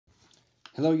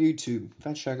Hello YouTube,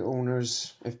 Fatshark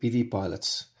owners, FPV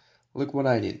pilots. Look what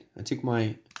I did. I took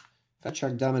my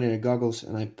Fatshark Dominator goggles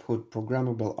and I put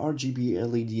programmable RGB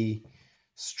LED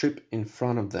strip in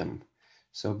front of them.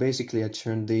 So basically I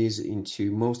turned these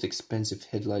into most expensive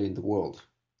headlight in the world.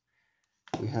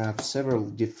 We have several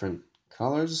different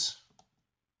colors.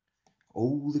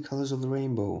 All the colors of the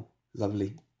rainbow.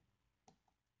 Lovely.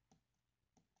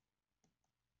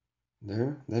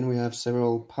 There. Then we have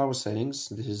several power settings.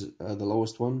 This is the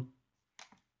lowest one.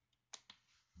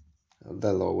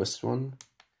 The lowest one.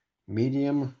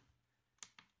 Medium.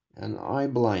 And eye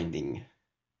blinding.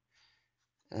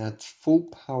 At full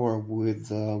power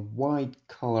with white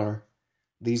color,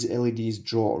 these LEDs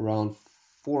draw around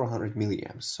 400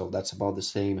 milliamps, so that's about the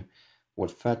same what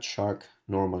Fatshark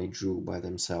normally drew by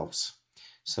themselves.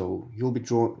 So you'll be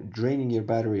draining your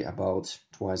battery about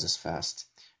twice as fast,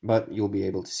 but you'll be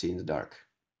able to see in the dark.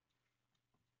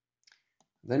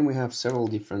 Then we have several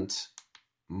different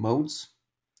modes.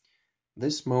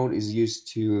 This mode is used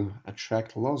to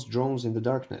attract lost drones in the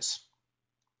darkness.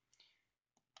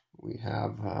 We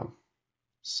have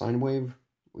sine wave,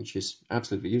 which is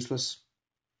absolutely useless.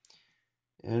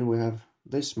 And we have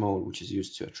this mode, which is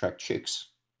used to attract chicks.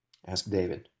 Ask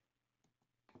David.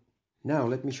 Now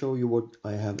let me show you what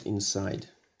I have inside.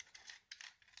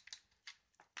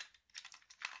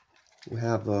 We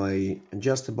have an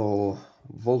adjustable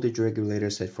voltage regulator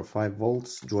set for 5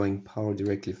 volts, drawing power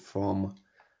directly from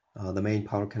the main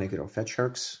power connector of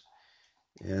Fatsharks.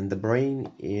 And the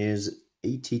brain is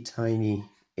AT-Tiny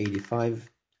 85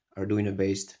 Arduino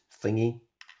based thingy,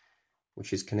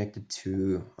 which is connected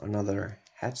to another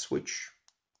hat switch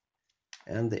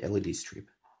and the LED strip.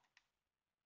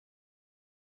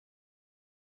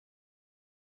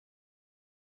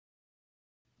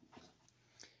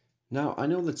 Now, I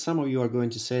know that some of you are going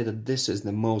to say that this is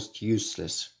the most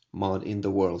useless mod in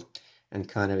the world, and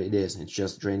kind of it is, it's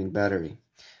just draining battery.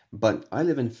 But I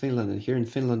live in Finland, and here in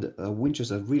Finland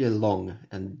winters are really long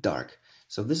and dark,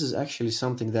 so this is actually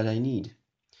something that I need.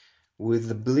 With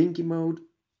the blinky mode,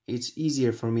 it's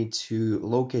easier for me to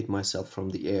locate myself from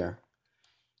the air.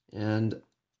 And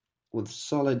with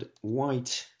solid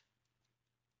white,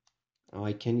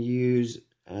 I can use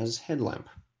as headlamp.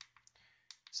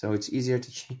 So it's easier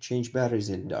to change batteries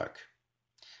in the dark.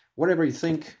 Whatever you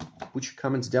think, put your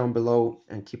comments down below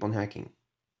and keep on hacking.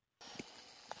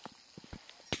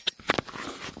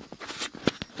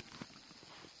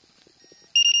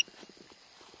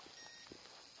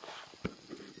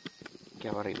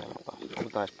 Mikä väri meillä on taas? Onko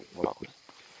taas valkoinen?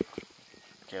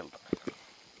 Keltainen.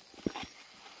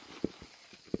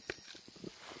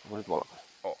 Onko nyt valkoinen?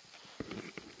 Oo.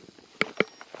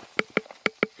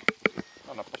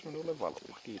 Annapas minulle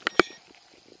valoa. Kiitoksia.